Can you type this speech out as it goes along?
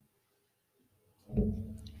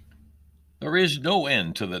There is no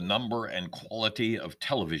end to the number and quality of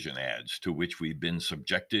television ads to which we've been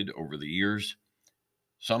subjected over the years.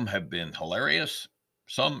 Some have been hilarious,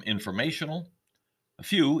 some informational, a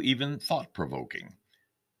few even thought provoking.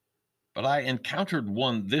 But I encountered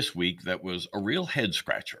one this week that was a real head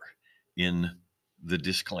scratcher in the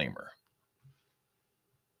disclaimer.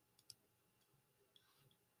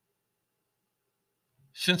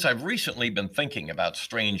 Since I've recently been thinking about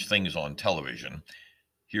strange things on television,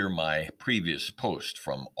 hear my previous post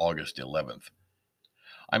from August 11th.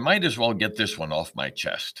 I might as well get this one off my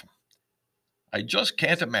chest. I just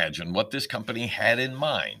can't imagine what this company had in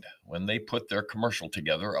mind when they put their commercial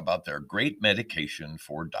together about their great medication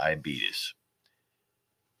for diabetes.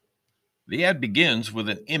 The ad begins with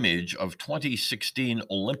an image of 2016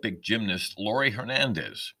 Olympic gymnast Laurie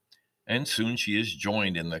Hernandez, and soon she is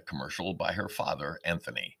joined in the commercial by her father,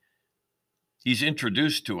 Anthony. He's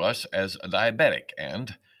introduced to us as a diabetic,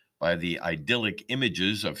 and by the idyllic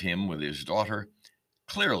images of him with his daughter,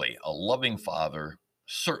 clearly a loving father,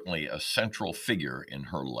 certainly a central figure in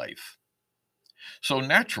her life. So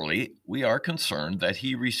naturally, we are concerned that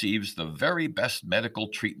he receives the very best medical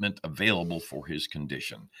treatment available for his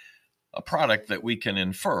condition, a product that we can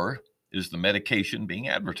infer is the medication being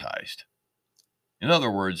advertised. In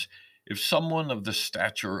other words, if someone of the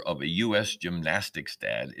stature of a U.S. gymnastics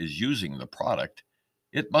dad is using the product,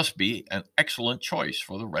 it must be an excellent choice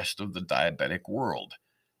for the rest of the diabetic world.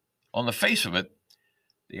 On the face of it,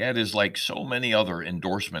 the ad is like so many other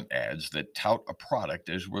endorsement ads that tout a product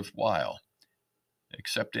as worthwhile.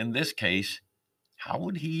 Except in this case, how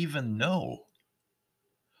would he even know?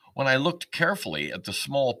 When I looked carefully at the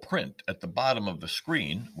small print at the bottom of the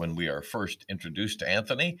screen when we are first introduced to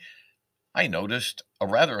Anthony, I noticed a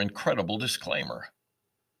rather incredible disclaimer.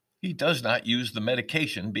 He does not use the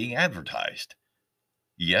medication being advertised.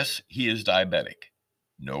 Yes, he is diabetic.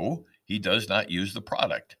 No, he does not use the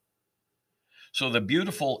product. So the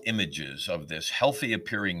beautiful images of this healthy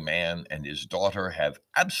appearing man and his daughter have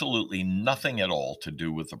absolutely nothing at all to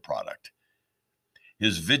do with the product.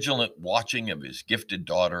 His vigilant watching of his gifted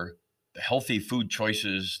daughter, the healthy food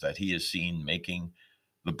choices that he is seen making,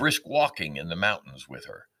 the brisk walking in the mountains with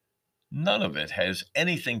her, none of it has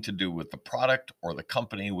anything to do with the product or the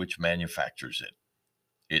company which manufactures it.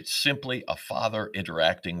 It's simply a father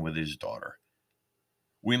interacting with his daughter.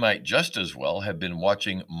 We might just as well have been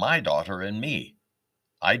watching my daughter and me.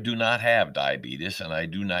 I do not have diabetes and I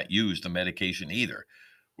do not use the medication either,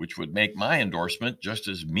 which would make my endorsement just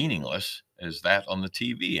as meaningless as that on the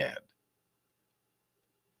TV ad.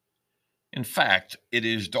 In fact, it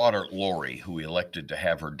is daughter Lori who elected to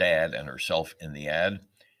have her dad and herself in the ad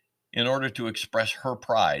in order to express her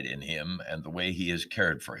pride in him and the way he has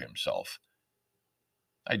cared for himself.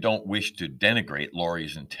 I don't wish to denigrate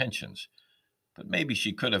Lori's intentions, but maybe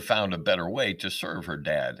she could have found a better way to serve her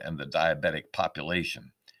dad and the diabetic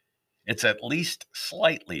population. It's at least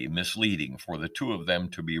slightly misleading for the two of them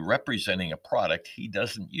to be representing a product he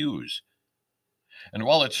doesn't use. And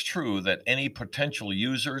while it's true that any potential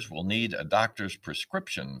users will need a doctor's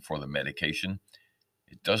prescription for the medication,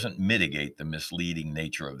 it doesn't mitigate the misleading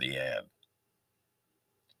nature of the ad.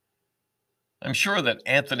 I'm sure that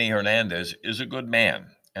Anthony Hernandez is a good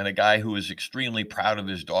man and a guy who is extremely proud of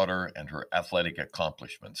his daughter and her athletic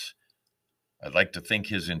accomplishments. I'd like to think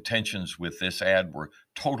his intentions with this ad were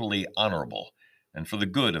totally honorable and for the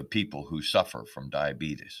good of people who suffer from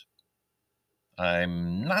diabetes.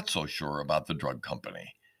 I'm not so sure about the drug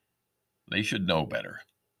company. They should know better.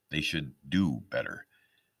 They should do better,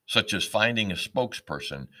 such as finding a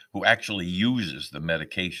spokesperson who actually uses the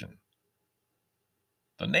medication.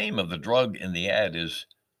 The name of the drug in the ad is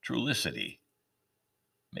Trulicity.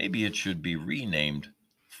 Maybe it should be renamed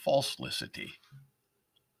Falselicity.